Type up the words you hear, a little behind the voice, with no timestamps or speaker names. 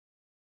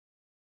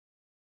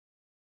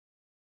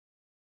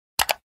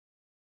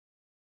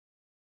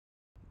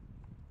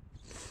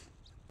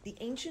The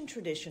ancient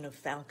tradition of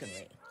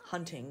falconry,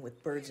 hunting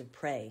with birds of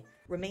prey,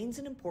 remains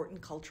an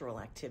important cultural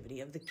activity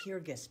of the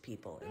Kirgiz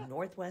people in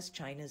northwest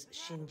China's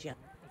Xinjiang.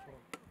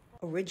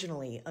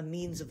 Originally a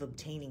means of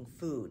obtaining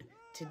food,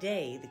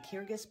 today the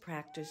Kirgiz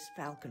practice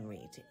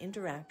falconry to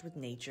interact with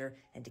nature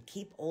and to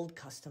keep old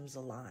customs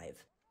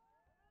alive.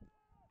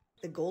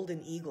 The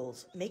golden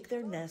eagles make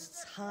their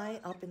nests high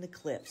up in the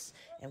cliffs,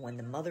 and when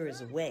the mother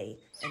is away,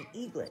 an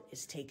eaglet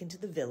is taken to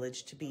the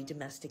village to be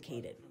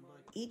domesticated.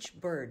 Each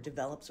bird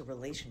develops a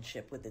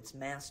relationship with its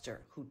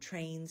master, who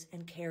trains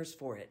and cares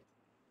for it.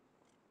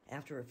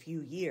 After a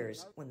few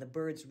years, when the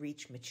birds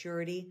reach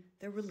maturity,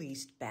 they're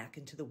released back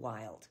into the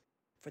wild.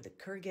 For the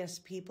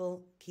Kirgiz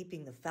people,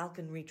 keeping the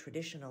falconry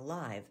tradition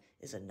alive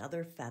is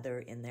another feather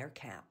in their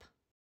cap.